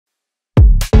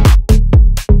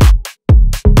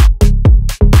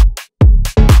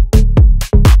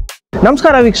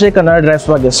ನಮಸ್ಕಾರ ವೀಕ್ಷಕ, ಕನ್ನಡ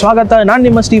ಡ್ರೈವ್ಸ್ಪಾರ್ಕ್ಗೆ ಸ್ವಾಗತ. ನಾನು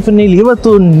ನಿಮ್ಮ ಸ್ಟೀಫನ್.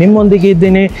 ಇವತ್ತು ನಿಮ್ಮೊಂದಿಗೆ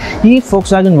ಇದ್ದೀನಿ ಈ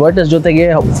Volkswagen Virtus ಜೊತೆಗೆ.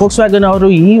 Volkswagen ಅವರು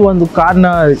ಈ ಒಂದು ಕಾರ್ನ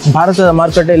ಭಾರತದ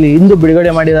ಮಾರುಕಟ್ಟೆಯಲ್ಲಿ ಇಂದು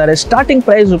ಬಿಡುಗಡೆ ಮಾಡಿದ್ದಾರೆ. Starting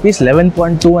price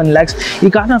 ₹11.21 lakhs. ಈ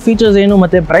ಕಾರ್ನ ಫೀಚರ್ಸ್ ಏನು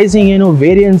ಮತ್ತು ಪ್ರೈಸಿಂಗ್ ಏನು,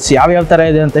 ವೇರಿಯಂಟ್ಸ್ ಯಾವ್ಯಾವ ಥರ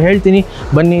ಇದೆ ಅಂತ ಹೇಳ್ತೀನಿ.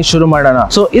 ಬನ್ನಿ ಶುರು ಮಾಡೋಣ.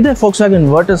 ಸೊ ಇದೇ Volkswagen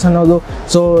Virtus ಅನ್ನೋದು.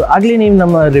 ಸೊ ಆಗಲಿ ನೀವು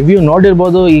ನಮ್ಮ ರಿವ್ಯೂ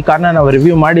ನೋಡಿರ್ಬೋದು. ಈ ಕಾರ್ನ ನಾವು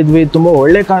ರಿವ್ಯೂ ಮಾಡಿದ್ವಿ, ತುಂಬ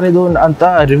ಒಳ್ಳೆ ಕಾರ್ ಇದು ಅಂತ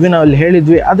ರಿವ್ಯೂನಲ್ಲಿ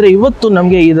ಹೇಳಿದ್ವಿ. ಆದರೆ ಇವತ್ತು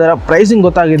ನಮಗೆ ಇದರ ಪ್ರೈಸಿಂಗ್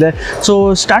ಗೊತ್ತಾಗಿದೆ. So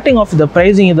starting of the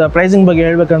pricing ಬಗ್ಗೆ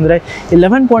ಹೇಳ್ಬೇಕಂದ್ರೆ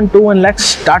 11.21 lakhs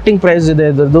ಸ್ಟಾರ್ಟಿಂಗ್ ಪ್ರೈಸ್ ಇದೆ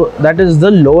ಇದರದ್ದು. That is the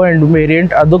low end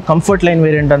variant, ಅದು ಕಂಫರ್ಟ್ ಲೈನ್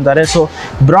ವೇರಿಯಂಟ್ ಅಂತಾರೆ. ಸೊ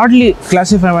ಬ್ರಾಡ್ಲಿ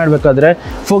ಕ್ಲಾಸಿಫೈ ಮಾಡಬೇಕಾದ್ರೆ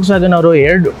Volkswagen ಅವರು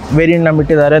ಎರಡು ವೇರಿಯಂಟ್ನ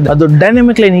ಬಿಟ್ಟಿದ್ದಾರೆ. ಅದು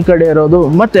ಡೈನಾಮಿಕ್ ಲೈನ್ ಈ ಕಡೆ ಇರೋದು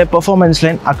ಮತ್ತು ಪರ್ಫಾರ್ಮೆನ್ಸ್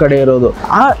ಲೈನ್ ಆ ಕಡೆ ಇರೋದು.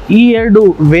 ಈ ಎರಡು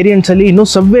ವೇರಿಯಂಟ್ಸಲ್ಲಿ ಇನ್ನೂ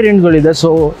ಸಬ್ ವೇರಿಯಂಟ್ಗಳಿದೆ.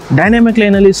 ಸೊ ಡೈನಾಮಿಕ್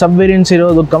ಲೈನಲ್ಲಿ ಸಬ್ ವೇರಿಯಂಟ್ಸ್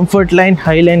ಇರೋದು ಕಂಫರ್ಟ್ ಲೈನ್,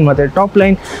 ಹೈ ಲೈನ್ ಮತ್ತು ಟಾಪ್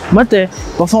ಲೈನ್. ಮತ್ತು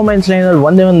ಪರ್ಫಾರ್ಮೆನ್ಸ್ ಲೈನಲ್ಲಿ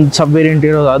ಒಂದೇ ಒಂದು ಸಬ್ ವೇರಿಯಂಟ್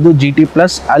ಇರೋದು, ಅದು GT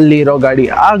ಪ್ಲಸ್ ಅಲ್ಲಿ ಇರೋ ಗಾಡಿ.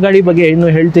 ಆ ಗಾಡಿ ಬಗ್ಗೆ ಇನ್ನೂ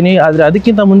ಹೇಳ್ತೀನಿ, ಆದರೆ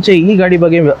ಅದಕ್ಕಿಂತ ಮುಂಚೆ ಈ ಗಾಡಿ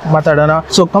ಬಗ್ಗೆ ಮಾತಾಡೋಣ.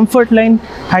 So comfort line,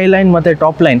 high line ಮತ್ತು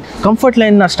ಟಾಪ್ ಲೈನ್. ಕಂಫರ್ಟ್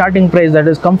ಲೈನ್ನ starting price, that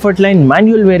is comfort line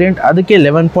manual variant, ಅದಕ್ಕೆ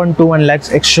 11.21 lakhs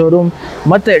ಎಕ್ಸ್ ಶೋರೂಮ್.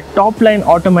 ಮತ್ತು ಟಾಪ್ ಲೈನ್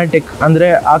ಆಟೋಮ್ಯಾಟಿಕ್ ಅಂದರೆ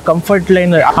ಆ ಕಂಫರ್ಟ್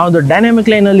ಲೈನ್, ಅದು ಡೈನಾಮಿಕ್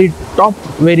ಲೈನಲ್ಲಿ top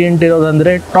variant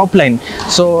ಇರೋದಂದರೆ top line.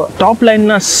 So top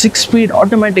ಲೈನ್ನ 6 speed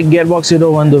automatic gear box ಇರೋ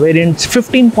ಒಂದು ವೇರಿಯಂಟ್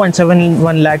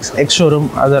 15.71 lakhs ಎಕ್ಸ್ ಶೋರೂಮ್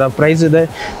ಅದರ ಪ್ರೈಸ್ ಇದೆ.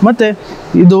 ಮತ್ತು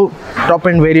ಇದು top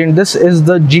end variant, this is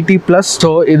the GT plus.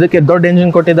 So ಇದಕ್ಕೆ ದೊಡ್ಡ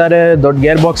ಎಂಜಿನ್ ಕೊಟ್ಟಿದ್ದಾರೆ, ದೊಡ್ಡ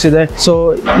ಗೇರ್ ಬಾಕ್ಸ್ ಇದೆ. ಸೊ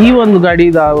ಈ ಒಂದು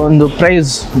ಗಾಡಿದ ಒಂದು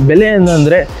ಪ್ರೈಸ್ ಬೆಲೆ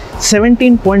ಏನಂದರೆ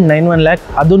 17.91 lakh.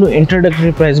 ಅದನ್ನು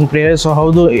ಇಂಟ್ರಡಕ್ಟರಿ ಪ್ರೈಸಿಂಗ್ ಪ್ರೇಯರ್. ಸೊ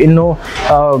ಹೌದು, ಇನ್ನು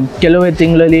ಕೆಲವೇ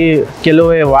ತಿಂಗಳಲ್ಲಿ,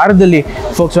 ಕೆಲವೇ ವಾರದಲ್ಲಿ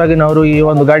Volkswagen ಅವರು ಈ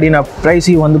ಒಂದು ಗಾಡಿನ ಪ್ರೈಸ್,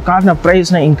 ಈ ಒಂದು ಕಾರ್ನ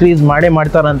ಪ್ರೈಸ್ನ ಇನ್ಕ್ರೀಸ್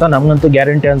ಮಾಡ್ತಾರಂತ ನಮಗಂತೂ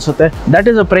ಗ್ಯಾರಂಟಿ ಅನಿಸುತ್ತೆ. ದಟ್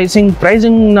ಈಸ್ ಅ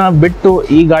ಪ್ರೈಸಿಂಗ್ನ ಬಿಟ್ಟು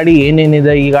ಈ ಗಾಡಿ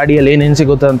ಏನೇನಿದೆ, ಈ ಗಾಡಿಯಲ್ಲಿ ಏನೇನು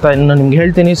ಸಿಗುತ್ತೆ ಅಂತ ಇನ್ನು ನಿಮ್ಗೆ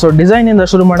ಹೇಳ್ತೀನಿ. ಸೊ ಡಿಸೈನಿಂದ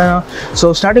ಶುರು ಮಾಡೋಣ. So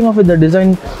starting of with the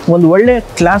design, ಒಂದು ಒಳ್ಳೆ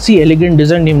ಕ್ಲಾಸಿ ಎಲಿಗೆಂಟ್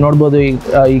ಡಿಸೈನ್ ನೀವು ನೋಡ್ಬೋದು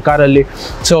ಈ ಕಾರಲ್ಲಿ.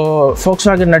 ಸೊ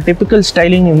Volkswagenನ ಟಿಪಿಕಲ್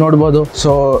ಸ್ಟೈಲಿಂಗ್ ನೀವು ನೋಡ್ಬೋದು.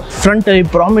 ಸೊ ಫ್ರಂಟಲ್ಲಿ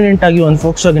ಪ್ರಾಮಿನೆಂಟ್ ಆಗಿ ಒಂದು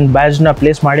Volkswagen ಬ್ಯಾಜ್ನ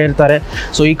ಪ್ಲೇಸ್ ಮಾಡಿರ್ತಾರೆ.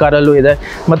 ಸೊ ಈ ಕಾರಲ್ಲೂ ಇದೆ.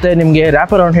 ಮತ್ತು ನಿಮಗೆ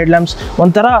ರ್ಯಾಪ್ ಅರೌಂಡ್ ಹೆಡ್ ಲ್ಯಾಂಪ್ಸ್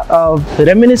ಒಂಥರ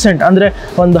ರೆಮಿನಿಸೆಂಟ್, ಅಂದರೆ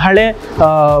ಒಂದು ಹಳೆ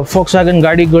Volkswagen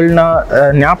ಗಾಡಿಗಳನ್ನ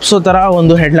ಜ್ಞಾಪಿಸೋ ಥರ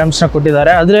ಒಂದು ಹೆಡ್ ಲ್ಯಾಂಪ್ಸ್ನ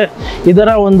ಕೊಟ್ಟಿದ್ದಾರೆ. ಆದರೆ ಇದರ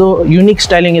ಒಂದು ಯುನೀಕ್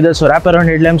ಸ್ಟೈಲಿಂಗ್ ಇದೆ. So rap around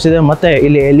head lamps ಇದೆ, ಮತ್ತು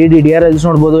ಇಲ್ಲಿ LED DRLs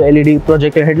ನೋಡ್ಬೋದು, LED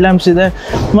ಪ್ರೊಜೆಕ್ಟೆಡ್ ಹೆಡ್ ಲ್ಯಾಂಪ್ಸ್ ಇದೆ,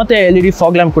 ಮತ್ತು LED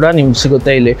ಫಾಗ್ ಲ್ಯಾಂಪ್ ಕೂಡ ನಿಮ್ಗೆ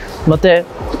ಸಿಗುತ್ತೆ ಇಲ್ಲಿ. ಮತ್ತು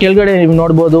ಕೆಳಗಡೆ ನೀವು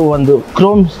ನೋಡ್ಬೋದು ಒಂದು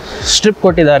ಕ್ರೋಮ್ ಸ್ಟ್ರಿಪ್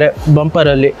ಕೊಟ್ಟಿದ್ದಾರೆ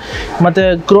ಬಂಪರಲ್ಲಿ, ಮತ್ತು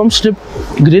ಕ್ರೋಮ್ ಸ್ಟ್ರಿಪ್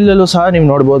ಗ್ರಿಲ್ಲಲ್ಲೂ ಸಹ ನೀವು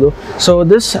ನೋಡ್ಬೋದು. So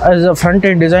this as a front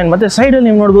end design. ಮತ್ತು ಸೈಡಲ್ಲಿ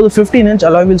ನೀವು ನೋಡ್ಬೋದು 15-inch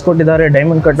ಅಲಾಯ್ ವೀಲ್ಸ್ ಕೊಟ್ಟಿದ್ದಾರೆ,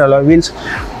 ಡೈಮಂಡ್ ಕಟ್ ಅಲಾಯ್ ವೀಲ್ಸ್.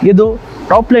 ಇದು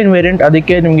ಟಾಪ್ ಲೈನ್ ವೇರಿಯಂಟ್,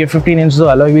 ಅದಕ್ಕೆ ನಿಮಗೆ 15-inch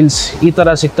ಅಲಾಯ್ ವೀಲ್ಸ್ ಈ ಥರ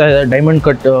ಸಿಗ್ತಾ ಇದೆ ಡೈಮಂಡ್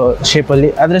ಕಟ್ ಶೇಪಲ್ಲಿ.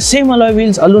 ಆದರೆ ಸೇಮ್ ಅಲಾಯ್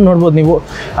ವೀಲ್ಸ್ ಅಲ್ಲೂ ನೋಡ್ಬೋದು ನೀವು,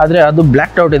 ಆದರೆ ಅದು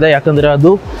ಬ್ಲ್ಯಾಕ್ ಔಟ್ ಇದೆ, ಯಾಕಂದರೆ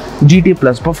ಅದು GT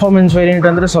ಪ್ಲಸ್. ಪರ್ಫಾರ್ಮೆನ್ಸ್ ವೇರಿಯಂಟ್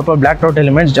ಅಂದರೆ ಸ್ವಲ್ಪ ಬ್ಲ್ಯಾಕ್ ಔಟ್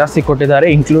ಎಲಿಮೆಂಟ್ಸ್ ಜಾಸ್ತಿ ಕೊಟ್ಟಿದ್ದಾರೆ,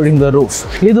 ಇನ್ಕ್ಲೂಡಿಂಗ್ ದ ರೂಫ್.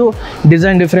 ಇದು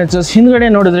ಡಿಸೈನ್ ಡಿಫ್ರೆನ್ಸಸ್. ಹಿಂದ್ಗಡೆ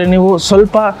ನೋಡಿದ್ರೆ ನೀವು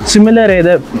ಸ್ವಲ್ಪ ಸಿಮಿಲರ್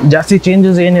ಇದೆ, ಜಾಸ್ತಿ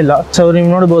ಚೇಂಜಸ್ ಏನಿಲ್ಲ. ಸೊ ನೀವು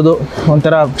ನೋಡ್ಬೋದು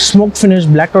ಒಂಥರ smoke finish,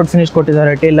 black out finish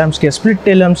ಕೊಟ್ಟಿದ್ದಾರೆ ಟೇಲ್ ಲ್ಯಾಂಪ್ಸ್ಗೆ. ಸ್ಪ್ಲಿಟ್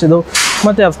ಟೇಲ್ ಲ್ಯಾಂಪ್ಸ್ ಇದು.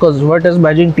 ಮತ್ತು of course Virtus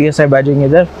badging, TSI badging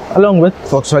ಇದೆ along with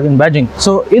Volkswagen badging.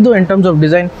 So ಇದು in terms of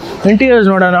design. Interiors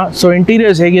ನೋಡೋಣ. ಸೊ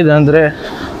ಇಂಟೀರಿಯರ್ಸ್ ಹೇಗಿದೆ ಅಂದರೆ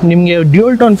ನಿಮಗೆ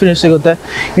ಡ್ಯೂಯಲ್ ಟೋನ್ ಫಿನಿಶ್ ಸಿಗುತ್ತೆ.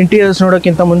 ಇಂಟೀರಿಯರ್ಸ್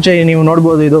ನೋಡೋಕ್ಕಿಂತ ಮುಂಚೆ ನೀವು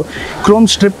ನೋಡ್ಬೋದು, ಇದು ಕ್ರೋಮ್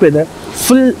ಸ್ಟ್ರಿಪ್ ಇದೆ.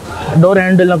 ಫುಲ್ ಡೋರ್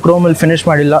ಹ್ಯಾಂಡಲ್ನ ಕ್ರೋಮಲ್ಲಿ ಫಿನಿಶ್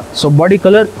ಮಾಡಿಲ್ಲ. So body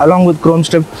colour along with Chrome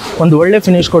strip ಒಂದು ಒಳ್ಳೆ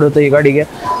ಫಿನಿಶ್ ಕೊಡುತ್ತೆ ಈ ಗಾಡಿಗೆ.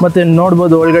 ಮತ್ತು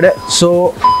ನೋಡ್ಬೋದು ಒಳಗಡೆ, ಸೊ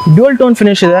ಡ್ಯೂಯಲ್ ಟೋನ್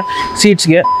ಫಿನಿಶ್ ಇದೆ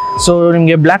ಸೀಟ್ಸ್ಗೆ. ಸೊ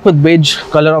ನಿಮಗೆ black with beige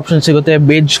colour option ಸಿಗುತ್ತೆ,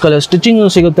 ಬೇಜ್ ಕಲರ್ ಸ್ಟಿಚಿಂಗು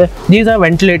ಸಿಗುತ್ತೆ. These are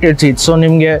ventilated seats. So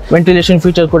ನಿಮಗೆ ವೆಂಟಿಲೇಷನ್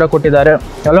ಫೀಚರ್ ಕೂಡ ಕೊಟ್ಟಿದ್ದಾರೆ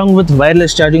along with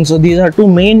wireless charging. So these are 2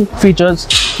 main features.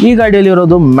 ಈ ಗಾಡಿಯಲ್ಲಿ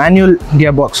ಇರೋದು ಮ್ಯಾನ್ಯುಯಲ್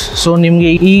ಗೇರ್ ಬಾಕ್ಸ್. ಸೊ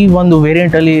ನಿಮಗೆ ಈ ಒಂದು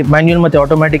ವೇರಿಯಂಟಲ್ಲಿ ಮ್ಯಾನ್ಯುಯಲ್ ಮತ್ತು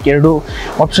ಆಟೋಮ್ಯಾಟಿಕ್ ಎರಡು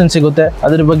ಆಪ್ಷನ್ ಸಿಗುತ್ತೆ.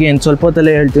 ಅದ್ರ ಬಗ್ಗೆ ಏನು ಸ್ವಲ್ಪ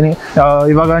ಹೊತ್ತಲ್ಲೇ ಹೇಳ್ತೀನಿ.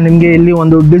 ಇವಾಗ ನಿಮಗೆ ಇಲ್ಲಿ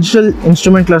ಒಂದು ಡಿಜಿಟಲ್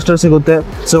ಇನ್ಸ್ಟ್ರೂಮೆಂಟ್ ಕ್ಲಸ್ಟರ್ ಸಿಗುತ್ತೆ.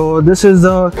 So this is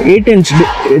the 8-inch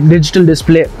digital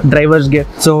display ಡ್ರೈವರ್ಸ್ಗೆ.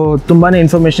 So ತುಂಬಾ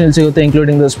ಇನ್ಫಾರ್ಮೇಷನ್ ಸಿಗುತ್ತೆ,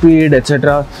 ಇನ್ಕ್ಲೂಡಿಂಗ್ ದ ಸ್ಪೀಡ್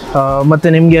ಎಕ್ಸೆಟ್ರಾ. ಮತ್ತು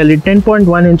ನಿಮಗೆ ಅಲ್ಲಿ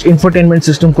 10.1-inch ಇನ್ಫೋಟೈನ್ಮೆಂಟ್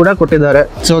ಸಿಸ್ಟಮ್ ಕೂಡ ಕೊಟ್ಟಿದ್ದಾರೆ.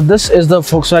 So this is the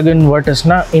Volkswagen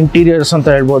Virtusನ interiors ಅಂತ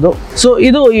ಹೇಳ್ಬೋದು. ಸೊ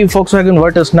ಇದು ಈ Volkswagen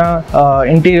Virtusನ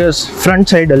ಇಂಟೀರಿಯರ್ಸ್ ಫ್ರಂಟ್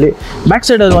ಸೈಡಲ್ಲಿ. ಬ್ಯಾಕ್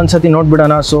ಸೈಡಲ್ಲಿ ಒಂದ್ಸತಿ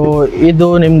ನೋಡ್ಬಿಡೋಣ. ಸೊ ಇದು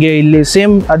ನಿಮಗೆ ಇಲ್ಲಿ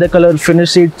ಸೇಮ್ ಅದೇ ಕಲರ್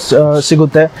ಫಿನಿಶ್ ಸೀಟ್ಸ್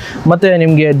ಸಿಗುತ್ತೆ. ಮತ್ತು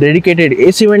ನಿಮಗೆ ಡೆಡಿಕೇಟೆಡ್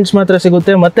AC ವೆಂಟ್ಸ್ ಮಾತ್ರ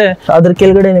ಸಿಗುತ್ತೆ. ಮತ್ತು ಅದ್ರ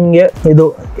ಕೆಳಗಡೆ ನಿಮಗೆ ಇದು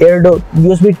 2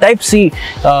 USB Type-C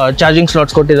ಚಾರ್ಜಿಂಗ್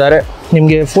ಸ್ಲಾಟ್ಸ್ ಕೊಟ್ಟಿದ್ದಾರೆ.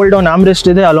 ನಿಮಗೆ ಫೋಲ್ಡ್ ಡೌನ್ ಆಮ್ರೆಸ್ಟ್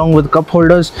ಇದೆ along with cup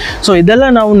holders. So ಇದೆಲ್ಲ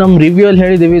ನಾವು ನಮ್ಮ ರಿವ್ಯೂಲ್ಲಿ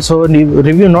ಹೇಳಿದ್ದೀವಿ. ಸೊ ನೀವು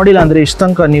ರಿವ್ಯೂ ನೋಡಿಲ್ಲ ಅಂದರೆ ಇಷ್ಟು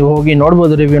ತನಕ ನೀವು ಹೋಗಿ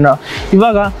ನೋಡ್ಬೋದು ರಿವ್ಯೂನ.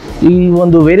 ಇವಾಗ ಈ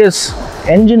ಒಂದು ವೇರಿಯಸ್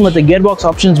ಎಂಜಿನ್ ಮತ್ತು ಗೇರ್ ಬಾಕ್ಸ್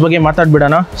ಆಪ್ಷನ್ಸ್ ಬಗ್ಗೆ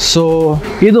ಮಾತಾಡ್ಬಿಡೋಣ. ಸೊ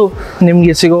ಇದು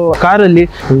ನಿಮಗೆ ಸಿಗೋ ಕಾರಲ್ಲಿ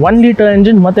 1 ಲೀಟರ್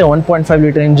ಎಂಜಿನ್ ಮತ್ತು 1.5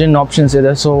 ಲೀಟರ್ ಎಂಜಿನ್ ಆಪ್ಷನ್ಸ್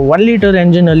ಇದೆ. ಸೊ 1 ಲೀಟರ್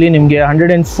ಎಂಜಿನಲ್ಲಿ ನಿಮಗೆ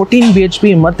 114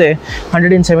 bhp ಮತ್ತು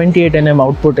 178 Nm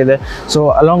ಔಟ್ಪುಟ್ ಇದೆ. So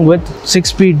along with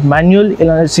 6 speed manual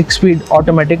ಇಲ್ಲ 6 ಸ್ಪೀಡ್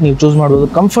ಆಟೋಮ್ಯಾಟಿಕ್ ನೀವು ಚೂಸ್ ಮಾಡ್ಬೋದು.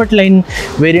 ಕಂಫರ್ಟ್ ಲೈನ್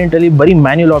ವೇರಿಯಂಟಲ್ಲಿ ಬರೀ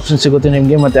ಮ್ಯಾನ್ಯುಯಲ್ ಆಪ್ಷನ್ ಸಿಗುತ್ತೆ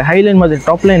ನಿಮಗೆ, ಮತ್ತು ಹೈಲೈನ್ ಮತ್ತು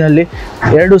ಟಾಪ್ ಲೈನಲ್ಲಿ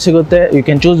ಎರಡೂ ಸಿಗುತ್ತೆ. You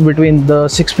can choose between the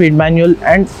 6-speed manual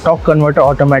and top converter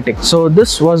automatic. So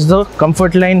this was the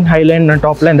comfort line, Highline and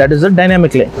top line, that is the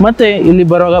dynamic line. ಮತ್ತು ಇಲ್ಲಿ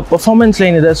ಬರುವಾಗ ಪರ್ಫಾರ್ಮೆನ್ಸ್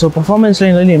ಲೈನ್ ಇದೆ. ಸೊ ಪರ್ಫಾರ್ಮೆನ್ಸ್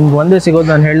ಲೈನಲ್ಲಿ ನಿಮ್ಗೆ ಒಂದೇ ಸಿಗೋದು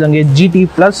ನಾನು ಹೇಳ್ದಂಗೆ GT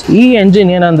ಪ್ಲಸ್. ಈ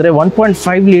ಎಂಜಿನ್ ಏನಂದರೆ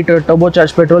 1.5 litre turbo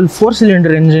charge petrol 4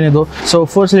 cylinder engine ಇದು. ಸೊ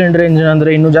 4 ಸಿಲಿಂಡರ್ ಎಂಜಿನ್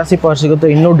ಅಂದರೆ ಇನ್ನೂ ಜಾಸ್ತಿ ಪವರ್ ಸಿಗುತ್ತೆ,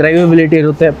 ಇನ್ನೂ ಡ್ರೈವಬಿಲಿಟಿ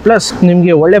ಇರುತ್ತೆ. ಪ್ಲಸ್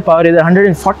ನಿಮಗೆ ಒಳ್ಳೆ ಪವರ್ ಇದೆ,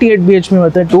 148 bhp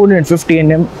ಮತ್ತು 250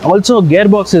 Nm. ಆಲ್ಸೋ ಗೇರ್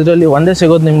ಬಾಕ್ಸ್ ಇದರಲ್ಲಿ ಒಂದೇ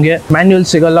ಸಿಗೋದು ನಿಮಗೆ, ಮ್ಯಾನ್ಯುಯಲ್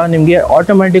ಸಿಗಲ್ಲ ನಿಮಗೆ.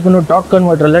 ಆಟೋಮ್ಯಾಟಿಕ್ ಟಾಪ್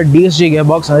ಕನ್ವರ್ಟರ್ ಅಲ್ಲ, DSG ಗೇರ್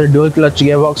ಬಾಕ್ಸ್ ಅಂದರೆ dual clutch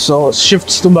gear box. So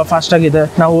shifts ತುಂಬ ಫಾಸ್ಟ್ ಆಗಿದೆ.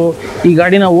 ನಾವು ಈ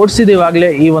ಗಾಡಿನ ಓಡಿಸಿದ್ದೀವಿ, ಆಗಲೇ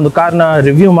ಈ ಒಂದು ಕಾರ್ನ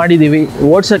ರಿವ್ಯೂ ಮಾಡಿದ್ದೀವಿ,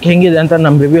 ಓಡ್ಸಕ್ಕೆ ಹೆಂಗಿದೆ ಅಂತ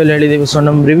ನಮ್ಮ ರಿವ್ಯೂಲ್ಲಿ ಹೇಳಿದ್ದೀವಿ. ಸೊ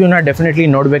ನಮ್ಮ ರಿವ್ಯೂನ ಡೆಫಿನೆಟ್ಲಿ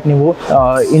ನೋಡ್ಬೇಕು ನೀವು,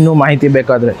 ಇನ್ನೂ ಮಾಹಿತಿ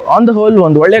ಬೇಕಾದರೆ. ಆನ್ ದ ಹೋಲ್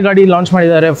ಒಂದು ಒಳ್ಳೆ ಗಾಡಿ ಲಾಂಚ್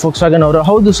ಮಾಡಿದ್ದಾರೆ Volkswagen ಅವರು.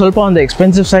 ಹೌದು, ಸ್ವಲ್ಪ ಒಂದು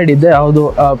ಎಕ್ಸ್ಪೆನ್ಸಿವ್ ಸೈಡ್ ಇದೆ, ಹೌದು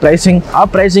ಪ್ರೈಸಿಂಗ್. ಆ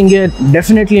ಪ್ರೈಸಿಂಗ್ಗೆ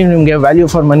ಡೆಫಿನೆಟ್ಲಿ ನಿಮಗೆ ವ್ಯಾಲ್ಯೂ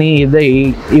ಫಾರ್ ಮನಿ ಇದೆ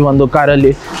ಈ ಒಂದು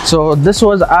ಕಾರಲ್ಲಿ. So this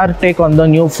was R take on the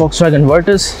new Volkswagen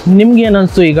Virtus. ನಿಮ್ಗೆ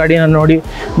ಏನಿಸ್ತು ಈ ಗಾಡಿನ ನೋಡಿ,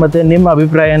 ಮತ್ತು ನಿಮ್ಮ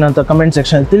ಅಭಿಪ್ರಾಯ ಏನಂತ ಕಮೆಂಟ್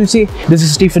ಸೆಕ್ಷನ್ ತಿಳಿಸಿ. This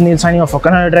is Stephen Neel signing off for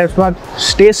Kannada DriveSpark.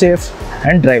 Stay safe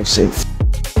and drive safe.